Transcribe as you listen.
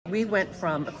We went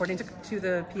from, according to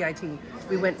the PIT,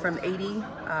 we went from 80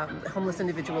 homeless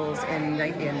individuals in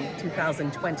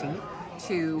 2020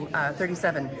 to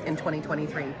 37 in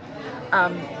 2023.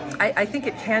 I think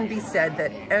it can be said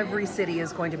that every city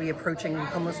is going to be approaching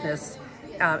homelessness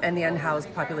and the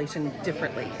unhoused population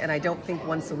differently. And I don't think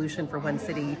one solution for one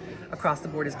city across the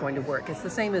board is going to work. It's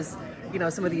the same as, you know,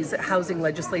 some of these housing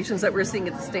legislations that we're seeing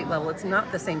at the state level. It's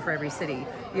not the same for every city.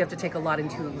 You have to take a lot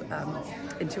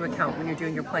into account when you're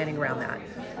doing your planning around that.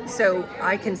 So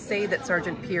I can say that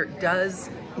Sergeant Peart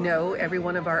does know every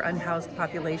one of our unhoused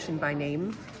population by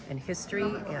name and history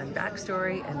and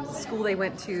backstory and the school they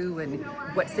went to and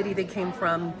what city they came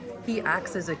from. He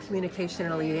acts as a communication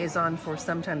and a liaison for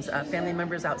sometimes family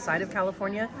members outside of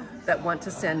California that want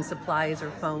to send supplies or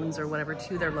phones or whatever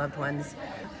to their loved ones.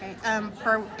 Okay.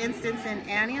 For instance, in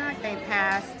Antioch, they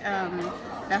passed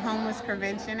the Homeless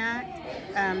Prevention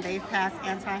Act. They've passed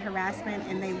anti-harassment,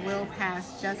 and they will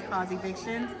pass just cause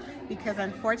evictions, because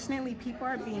unfortunately people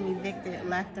are being evicted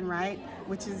left and right,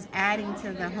 which is adding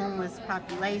to the homeless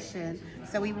population.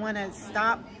 So we want to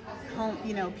stop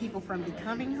people from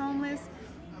becoming homeless,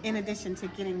 in addition to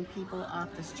getting people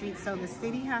off the streets. So the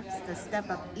city has to step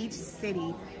up. Each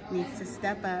city needs to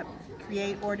step up,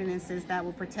 create ordinances that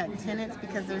will protect tenants,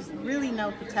 because there's really no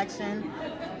protection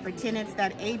for tenants.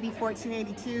 That AB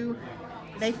 1482,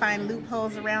 they find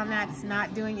loopholes around that. It's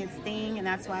not doing its thing, and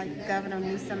that's why Governor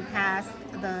Newsom passed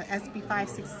the SB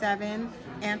 567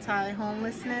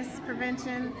 Anti-Homelessness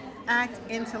Prevention Act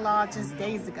into law just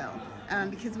days ago,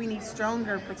 because we need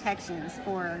stronger protections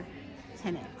for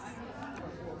tenants.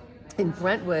 In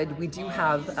Brentwood, we do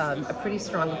have a pretty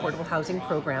strong affordable housing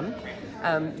program.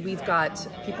 We've got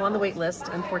people on the wait list.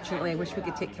 Unfortunately, I wish we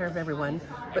could take care of everyone,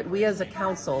 but we as a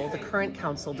council, the current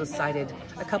council, decided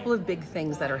a couple of big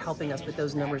things that are helping us with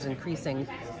those numbers increasing.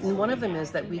 And one of them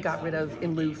is that we got rid of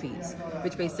in lieu fees,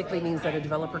 which basically means that a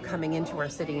developer coming into our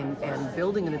city and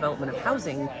building a development of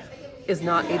housing is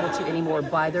not able to anymore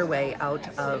buy their way out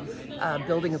of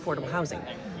building affordable housing.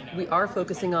 We are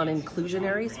focusing on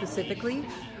inclusionary specifically.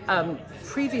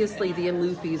 Previously, the in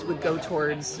lieu fees would go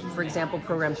towards, for example,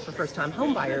 programs for first-time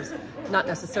home buyers, not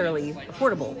necessarily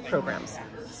affordable programs.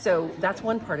 So that's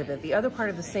one part of it. The other part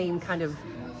of the same kind of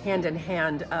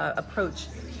hand-in-hand approach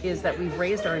is that we've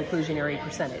raised our inclusionary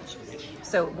percentage.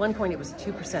 So at one point it was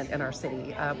 2% in our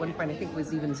city. At one point I think it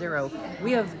was even 0.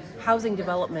 We have housing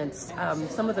developments,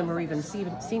 some of them are even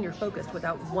senior focused,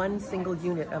 without one single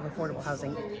unit of affordable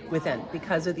housing within,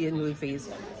 because of the in lieu fees,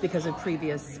 because of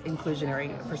previous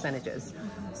inclusionary percentages.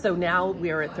 So now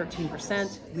we are at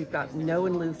 13%, we've got no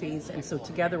in lieu fees, and so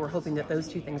together we're hoping that those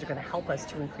two things are going to help us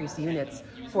to increase the units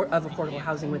of affordable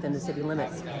housing within the city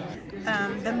limits.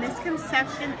 The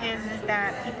misconception is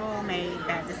that people made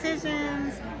bad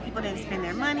decisions, people didn't spend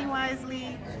their money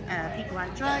wisely, people are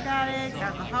drug addicts,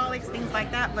 alcoholics, things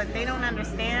like that, but they don't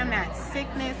understand that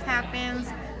sickness happens,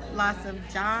 loss of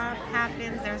job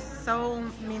happens. There's so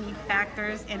many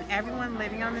factors, and everyone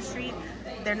living on the street,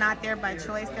 they're not there by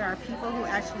choice. There are people who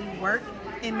actually work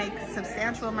and make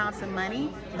substantial amounts of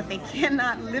money, but they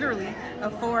cannot literally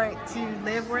afford to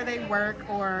live where they work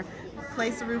or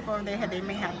place a roof over their head. They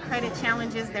may have credit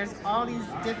challenges. There's all these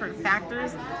different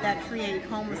factors that create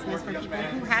homelessness for people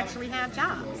who actually have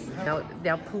jobs.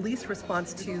 Now police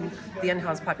response to the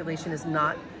unhoused population is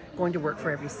not going to work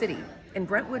for every city. In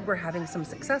Brentwood, we're having some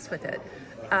success with it.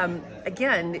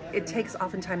 Again, it takes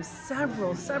oftentimes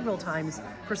several times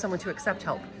for someone to accept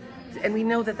help. And we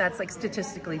know that that's like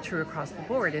statistically true across the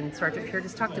board, and Sergeant Peart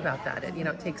has talked about that. And, you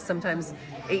know, it takes sometimes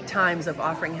 8 times of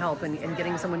offering help and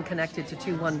getting someone connected to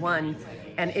 211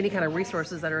 and any kind of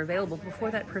resources that are available before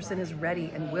that person is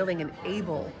ready and willing and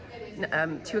able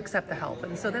to accept the help.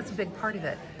 And so that's a big part of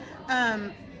it.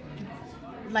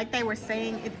 Like they were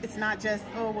saying, it's not just,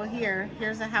 oh, well,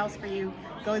 here's a house for you,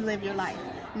 go live your life.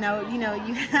 No, you know,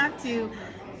 you have to.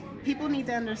 People need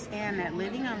to understand that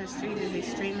living on the street is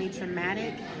extremely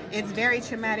traumatic. It's very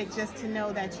traumatic just to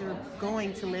know that you're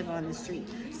going to live on the street.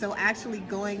 So actually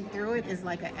going through it is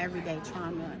like an everyday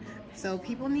trauma. So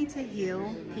people need to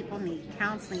heal, people need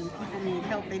counseling, people need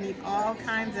help. They need all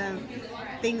kinds of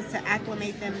things to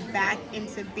acclimate them back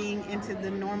into being into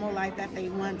the normal life that they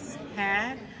once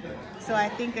had. So I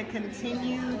think a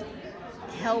continued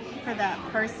help for that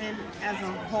person as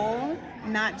a whole,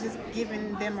 not just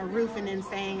giving them a roof and then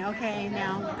saying, okay,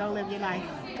 now go live your life.